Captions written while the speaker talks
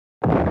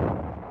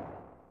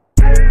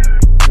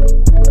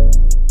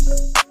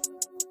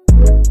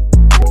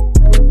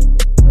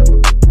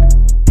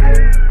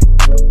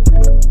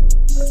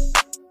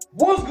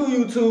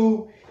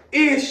YouTube?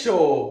 It's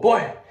your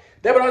boy.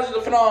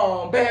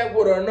 Thatboi.jeffjeff back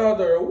with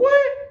another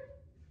what?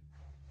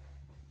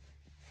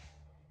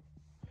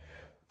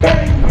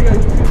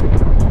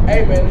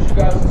 Hey man, as you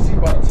guys can see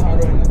by the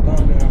title and the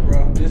thumbnail,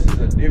 bro, this is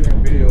a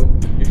different video.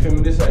 You feel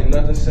me? This ain't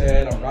nothing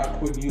sad. I'm not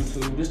quitting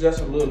YouTube. This is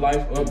just a little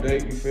life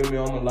update. You feel me?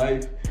 On my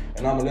life.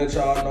 And I'm gonna let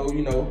y'all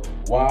know,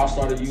 why I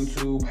started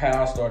YouTube,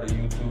 how I started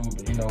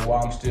YouTube, and why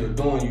I'm still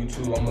doing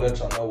YouTube. I'm gonna let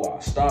y'all know why I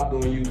stopped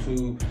doing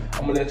YouTube.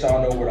 I'm gonna let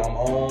y'all know what I'm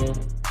on.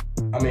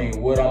 I'm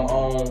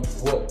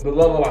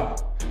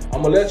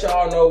gonna let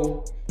y'all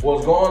know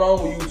what's going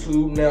on with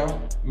YouTube now.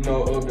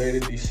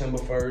 Updated December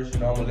 1st.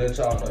 I'm gonna let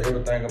y'all know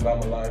everything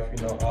about my life.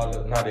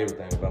 Not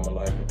everything about my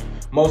life, but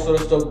most of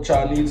the stuff that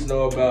y'all need to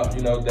know about.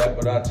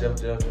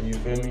 Thatboi.jeffjeff. You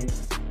feel me?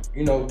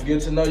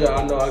 Get to know y'all.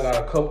 I know I got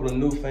a couple of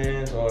new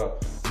fans or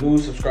new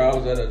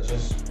subscribers that are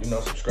just,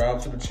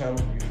 subscribed to the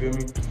channel. You feel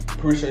me?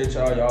 Appreciate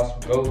y'all. Y'all some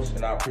goats,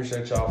 and I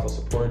appreciate y'all for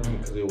supporting me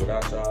because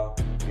without y'all,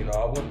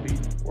 I wouldn't be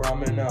where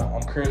I'm at now.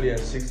 I'm currently at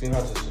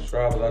 1,600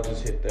 subscribers. I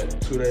just hit that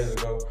 2 days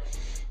ago.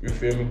 You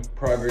feel me?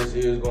 Progress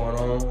is going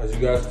on. As you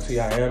guys can see,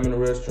 I am in the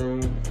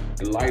restroom.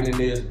 The lighting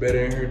is better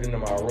in here than in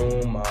my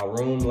room. My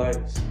room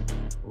lights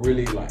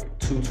really like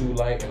too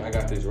light, and I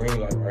got this ring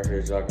light right here,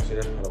 as y'all can see.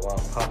 That's probably why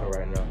I'm popping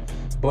right now.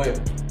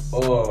 But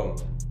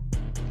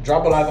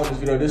drop a like on this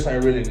video. This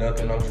ain't really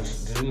nothing. I'm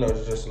just,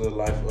 it's just a little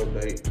life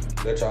update.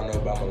 Let y'all know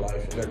about my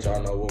life and let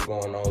y'all know what's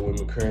going on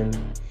with me currently.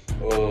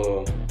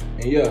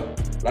 And yeah,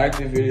 like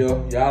this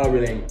video. Y'all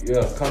already,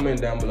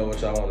 comment down below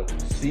what y'all want to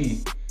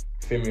see.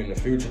 Feel me in the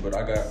future, but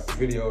I got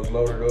videos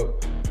loaded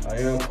up. I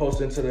am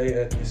posting today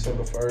at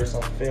December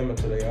 1st. I'm filming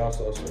today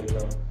also, so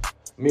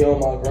me on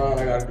my grind.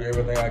 I gotta do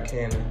everything I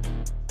can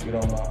to get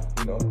on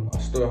my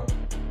stuff.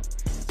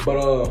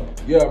 But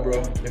yeah,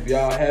 bro, if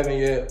y'all haven't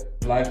yet,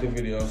 like the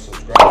video,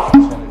 subscribe to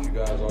the channel if you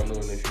guys are new,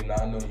 and if you're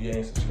not new, you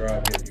ain't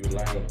subscribed yet, you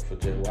lame for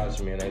just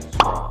watching me and ain't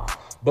subscribed.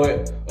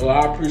 But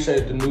I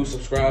appreciate the new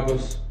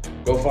subscribers.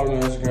 Go follow me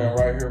on Instagram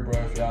right here,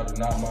 bro. If y'all do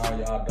not mind,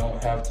 y'all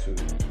don't have to.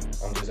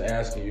 I'm just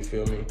asking, you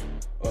feel me?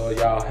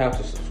 Y'all have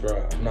to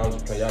subscribe. No, I'm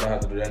just playing. Y'all don't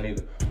have to do that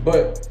neither.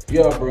 But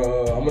yeah,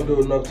 bro, I'm gonna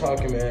do enough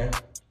talking, man.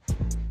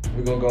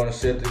 We're gonna go and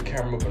set the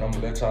camera up, and I'm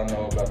gonna let y'all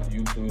know about the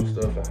YouTube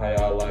stuff and how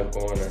y'all life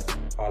going and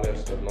all that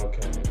stuff. No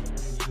camera.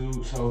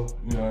 YouTube. So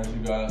as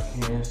you guys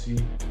can see,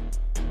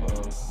 I look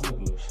a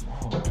little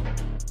small.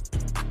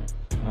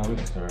 Now we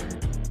can start here.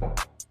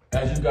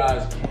 As you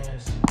guys can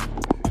see.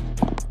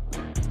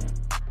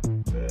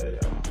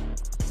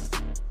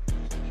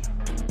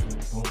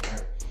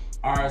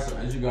 Alright, so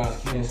as you guys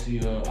can see,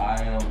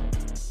 I am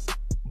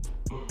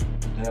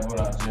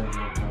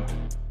Thatboi.jeffjeff, bro.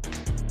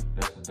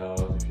 That's the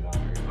dogs if y'all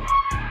heard it.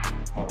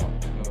 Hold on,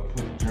 I'm gonna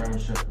put the German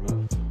Shepherd up.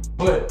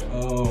 But,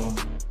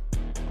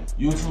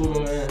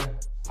 YouTube, man,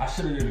 I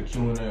should have did a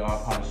Q&A, or I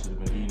probably should have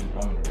been eating,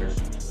 but I'm in the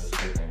restroom, so that's the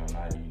thing, I'm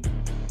not eating.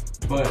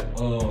 But,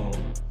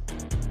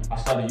 I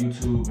started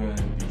YouTube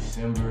in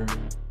December,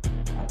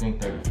 I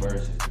think 31st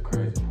is the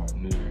crazy part,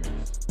 New Year's.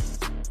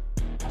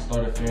 I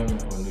started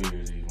filming on New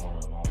Year's Eve.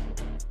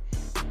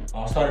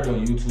 I started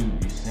doing YouTube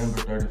December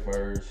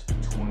 31st,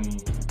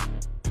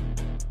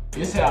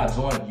 They say I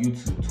joined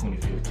YouTube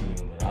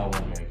 2015, but I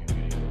wasn't making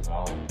videos.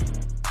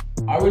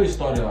 I really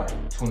started like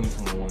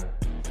 2021,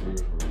 for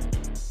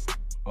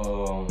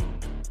real.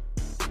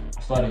 I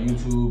started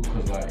YouTube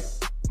because like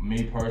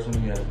me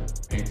personally as an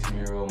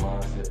 18-year-old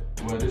mindset,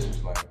 well this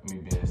was like me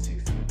being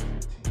 16,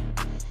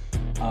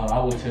 15. I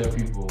would tell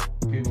people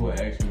would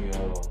ask me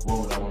what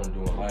would I want to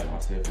do in life. I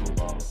said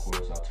football, of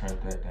course. I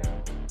turned that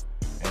down.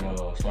 And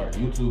started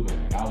YouTube,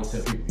 and I would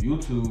tell people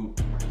YouTube,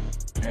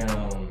 and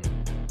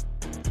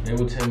they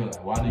would tell me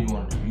like, why do you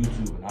want to do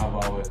YouTube? And I've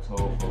always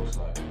told folks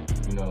like,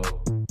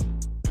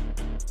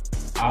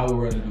 I would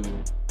rather do,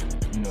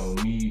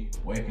 me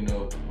waking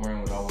up,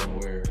 wearing what I want to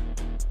wear,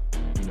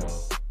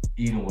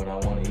 eating what I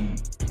want to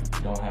eat,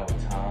 don't have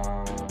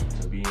time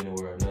to be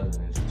anywhere or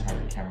nothing, and just turn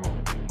the camera on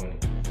and make money,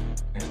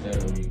 instead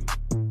of me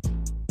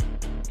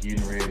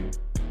getting ready,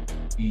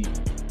 eat,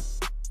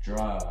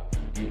 drive,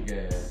 get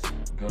gas,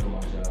 go to my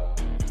job,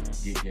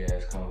 get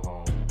gas, come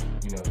home,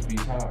 be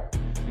tired.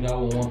 I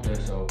wouldn't want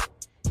that, so,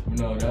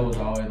 that was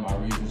always my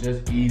reason.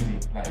 Just easy,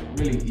 like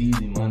really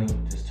easy money,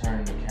 just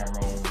turning the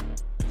camera on,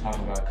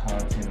 talking about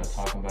content or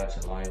talking about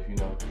your life,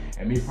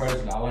 And me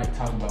personally, I like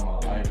talking about my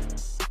life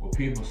with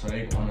people so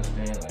they can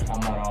understand, like,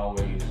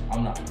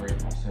 I'm not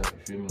great myself,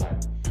 you feel me?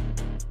 Like,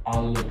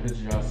 all the little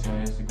pictures y'all see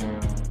on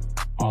Instagram,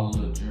 all the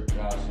little drip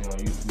y'all see on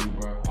YouTube,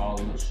 bro. All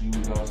the little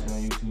shoes y'all see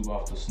on YouTube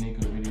off the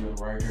sneaker video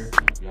right here.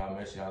 Y'all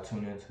make sure y'all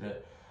tune into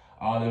that.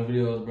 All them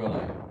videos, bro,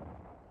 like,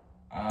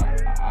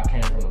 I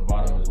came from the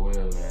bottom as well,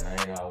 man. I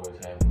ain't always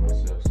happy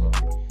myself, so,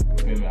 you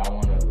feel me? I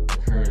want to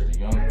encourage the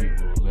young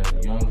people to let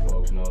the young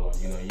folks know,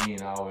 like, you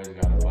ain't always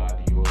got to buy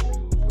Dior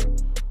shoes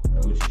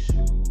or Gucci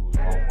shoes,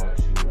 Off-White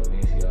shoes,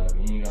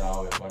 Balenciaga. You ain't got to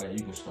always buy that.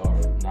 You can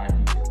start from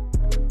Nike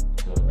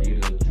to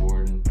Adidas,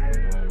 Jordan,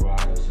 and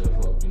rise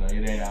yourself up.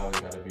 It ain't always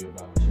got to be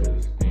about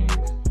materialistic things.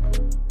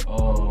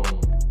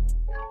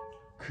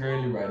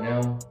 Currently, right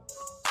now,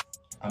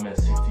 I'm at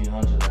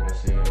 1,600, like I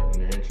said,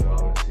 in the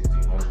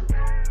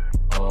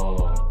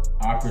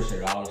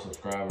appreciate all the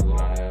subscribers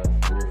that I have,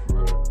 for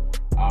real.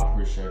 I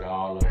appreciate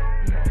all the,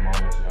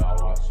 moments y'all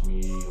watch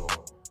me, or,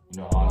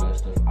 all that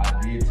stuff.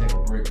 I did take a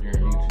break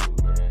during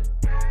YouTube, man.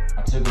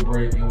 I took a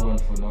break, it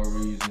wasn't for no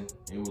reason.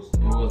 It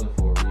wasn't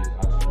for a reason.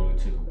 I just really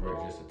took a break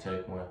just to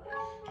take one.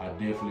 I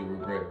definitely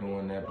regret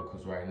doing that,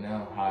 because right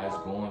now, how it's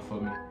going for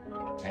me,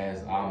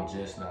 as I'm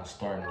just now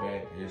starting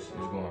back, it's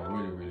going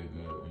really, really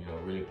good,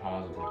 really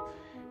positive.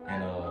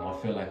 And I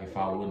feel like if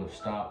I wouldn't have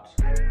stopped,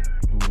 it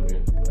would have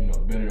been,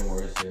 better than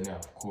where it's at now.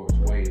 Of course,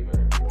 way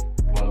better.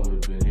 Probably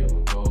would have been hit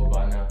with gold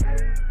by now.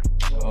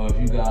 If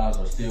you guys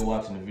are still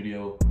watching the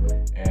video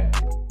at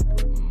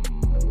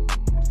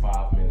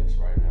 5 minutes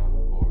right now,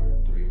 or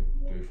 3,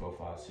 4,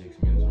 5,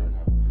 6 minutes right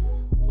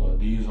now,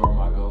 these are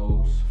my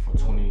goals for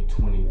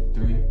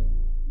 2023.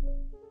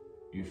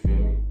 You feel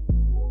me?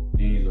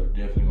 These are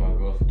definitely my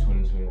goals for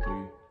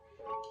 2023.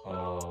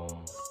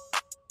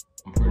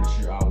 I'm pretty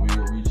sure I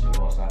will reach it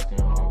once I stay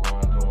on my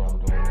grind doing what I'm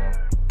doing now.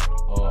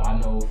 I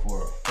know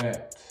for a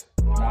fact,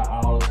 not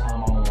all the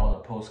time I'm gonna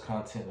want to post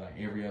content like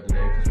every other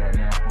day, because right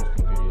now I'm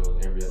posting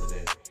videos every other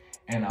day,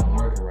 and I'm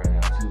working right now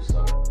too.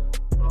 So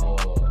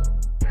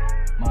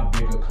my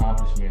big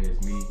accomplishment is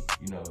me,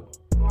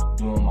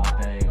 doing my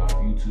thing off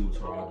YouTube,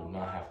 so I do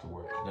not have to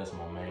work. That's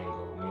my main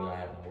goal, me not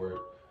having to work.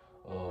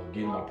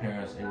 Getting my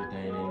parents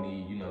everything they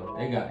need,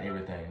 they got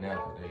everything now,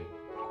 because they,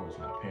 of course,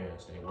 my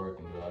parents, they work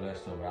and do all that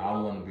stuff, but I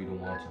want to be the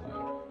one to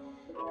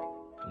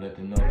let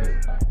them know,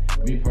 because like,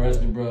 me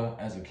personally, bro,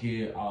 as a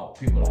kid,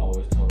 people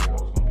always told me I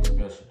was going to be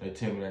special. They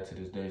tell me that to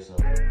this day, so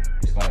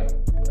it's like,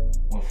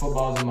 when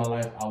football's in my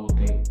life, I would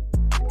think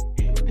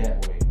it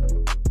that way.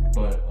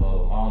 But I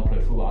don't play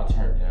football. I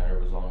turned down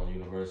Arizona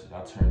University.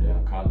 I turned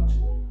down college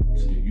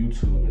to do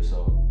YouTube, and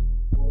so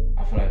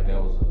I feel like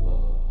that was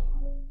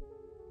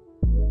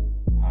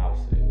how I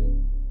say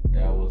it,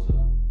 that was I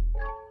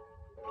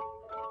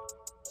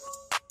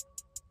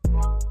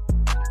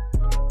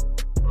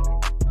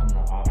don't even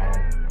know how to say it,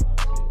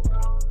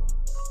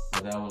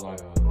 but that was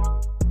like a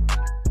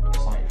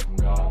sight from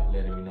God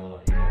letting me know,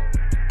 like,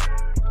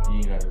 you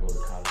ain't got to go to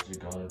college,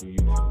 you're gonna do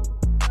YouTube.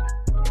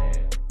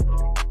 And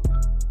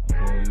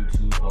I'm doing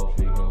YouTube,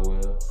 hopefully it go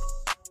well.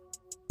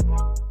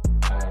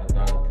 I got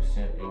 1,000%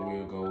 it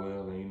will go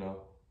well, and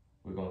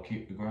we're gonna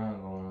keep the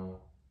grind going on.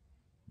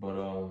 But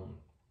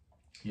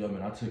yeah,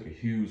 man, I took a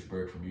huge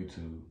break from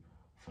YouTube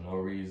for no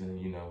reason,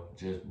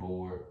 just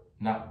bored.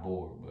 Not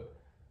bored, but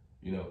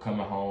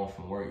coming home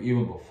from work,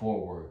 even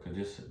before work,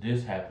 because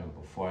this happened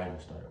before I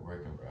even started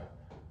working, bro.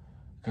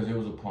 Because it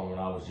was a point when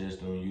I was just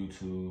doing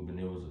YouTube, and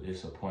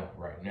it's a point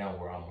right now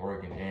where I'm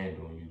working and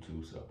doing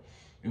YouTube. So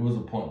it was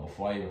a point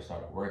before I even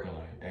started working,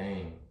 like,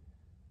 dang,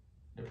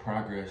 the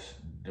process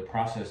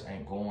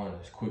ain't going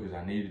as quick as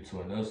I needed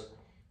to. And us,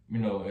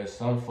 as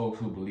some folks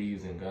who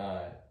believes in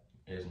God,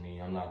 as me,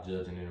 I'm not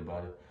judging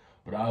anybody,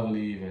 but I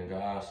believe in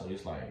God, so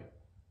it's like,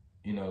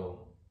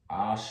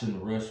 I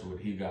shouldn't rush what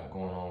he got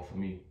going on for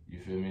me, you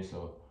feel me?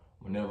 So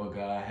whenever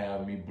God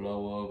have me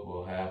blow up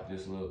or have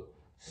this little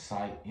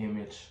sight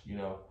image,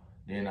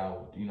 then I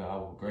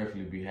would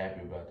gratefully be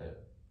happy about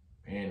that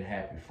and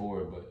happy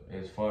for it. But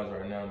as far as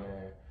right now,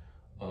 man,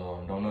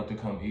 don't nothing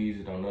come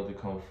easy, don't nothing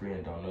come free,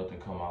 and don't nothing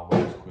come my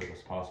way as quick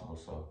as possible.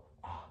 So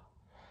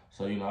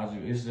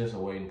it's just a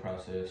waiting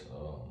process.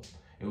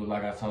 It was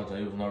like I told you,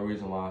 it was no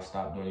reason why I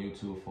stopped doing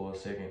YouTube for a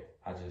second.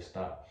 I just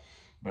stopped.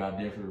 But I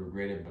definitely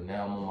regret it. But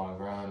now I'm on my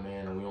grind,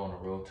 man, and we're on the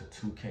road to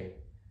 2K.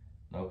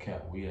 No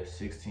cap, we at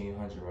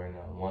 1,600 right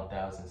now,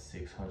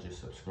 1,600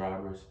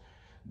 subscribers.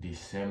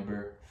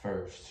 December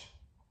 1st,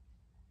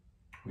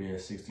 we at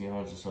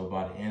 1,600. So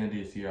by the end of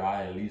this year,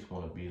 I at least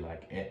want to be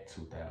like at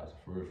 2,000,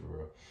 for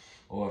real.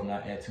 Or if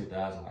not at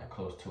 2,000, like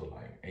close to it,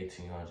 like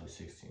 1,800,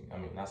 16. I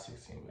mean, not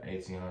 16, but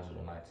 1,800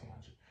 or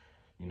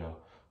 1,900,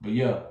 But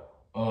yeah,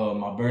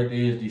 my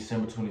birthday is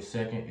December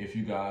 22nd. If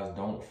you guys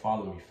don't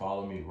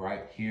follow me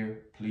right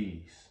here,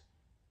 please.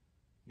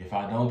 If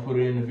I don't put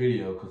it in the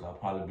video, because I'll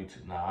probably be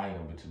I ain't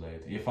gonna be too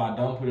late. If I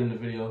don't put it in the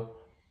video,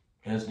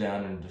 it's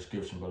down in the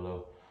description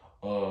below.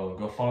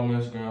 Go follow me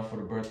on Instagram for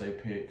the birthday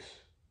pics,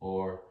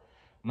 or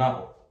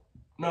and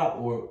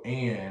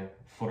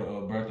for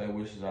the birthday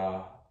wishes.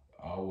 I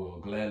will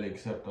gladly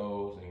accept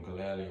those and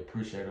gladly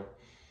appreciate them.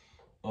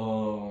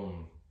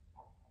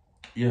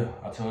 Yeah,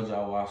 I told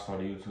y'all why I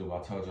started YouTube.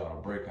 I told y'all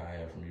the break I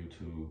had from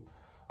YouTube.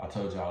 I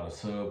told y'all the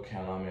sub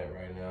count I'm at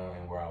right now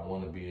and where I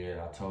want to be at.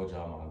 I told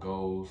y'all my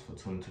goals for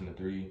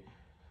 2023.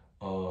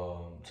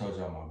 Told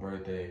y'all my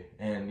birthday.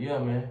 And yeah,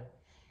 man,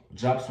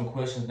 drop some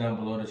questions down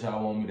below that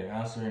y'all want me to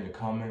answer in the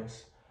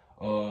comments.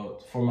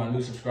 For my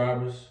new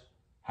subscribers,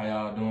 how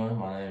y'all doing?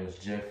 My name is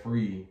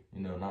Jeffrey.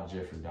 Not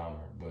Jeffrey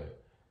Dahmer,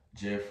 but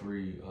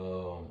Jeffrey.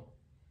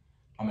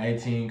 I'm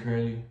 18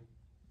 currently.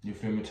 You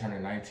feel me?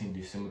 Turning 19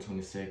 December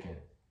 22nd.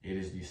 It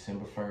is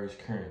December 1st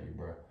currently,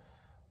 bro.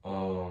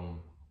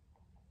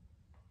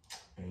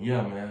 And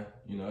yeah, man,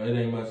 it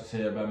ain't much to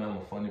say about me. I'm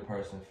a funny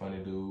person, funny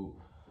dude,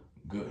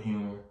 good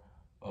humor.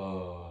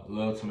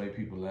 Love to make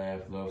people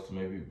laugh, love to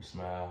make people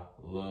smile,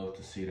 love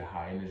to see the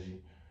high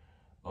energy.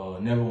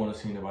 Never want to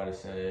see anybody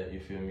sad, you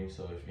feel me?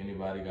 So if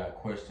anybody got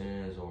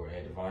questions or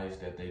advice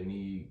that they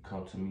need,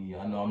 come to me.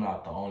 I know I'm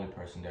not the only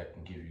person that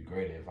can give you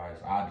great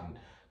advice. I didn't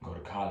go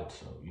to college,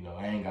 so, you know,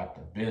 I ain't got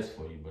the best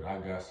for you, but I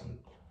got some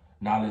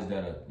knowledge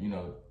that'll, you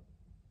know,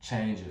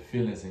 change your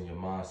feelings and your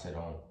mindset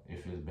on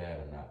if it's bad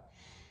or not.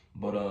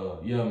 But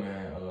yeah,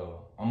 man,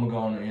 I'm gonna go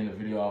on and end the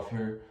video off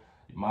here.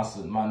 My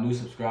new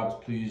subscribers,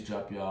 please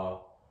drop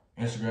y'all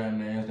Instagram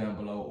names down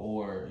below,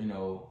 or, you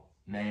know,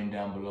 name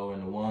down below,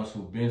 and the ones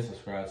who've been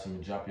subscribed to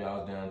me, drop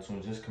y'all down too,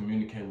 and just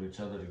communicate with each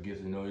other to get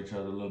to know each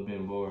other a little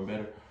bit more and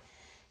better.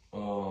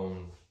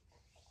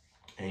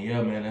 And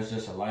yeah, man, that's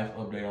just a life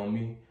update on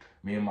me.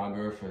 Me and my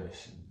girlfriend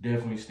is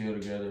definitely still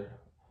together.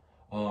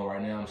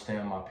 Right now I'm staying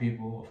with my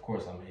people. Of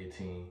course I'm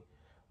 18,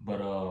 but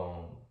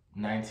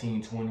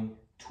 19, 20,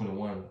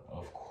 21,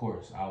 of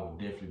course I would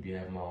definitely be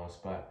having my own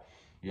spot.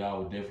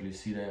 Y'all would definitely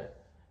see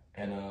that.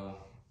 And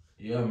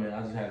yeah, man,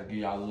 I just had to give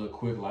y'all a little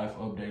quick life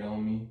update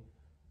on me.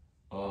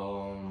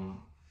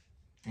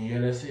 And yeah,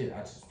 that's it. I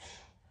just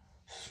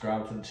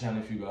subscribe to the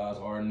channel if you guys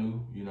are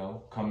new, you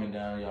know, comment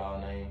down y'all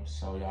names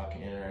so y'all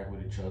can interact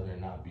with each other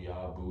and not be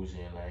all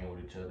bougie and lame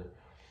with each other.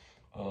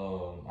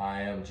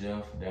 I am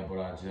Jeff,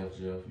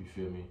 Thatboi.jeffjeff, you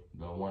feel me?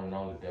 The one and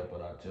only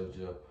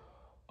Thatboi.jeffjeff.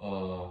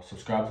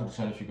 Subscribe to the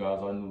channel if you guys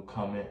are new,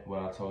 comment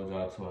what I told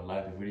y'all to, and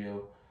like the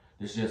video.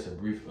 This is just a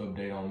brief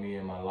update on me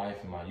and my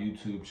life and my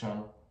YouTube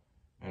channel.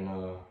 And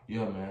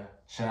yeah, man,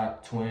 shout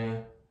out to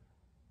Twin,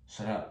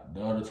 shout out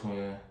the other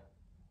twin,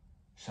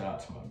 shout out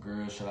to my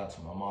girl, shout out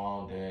to my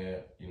mom,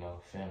 dad, you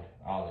know, family,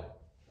 all that.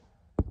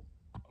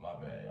 My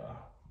bad, y'all.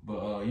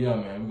 But yeah,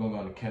 man, we're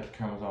gonna catch the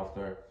cameras off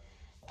there.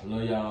 I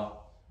love y'all.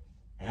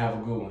 And have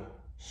a good one.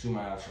 Shoot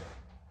my outro.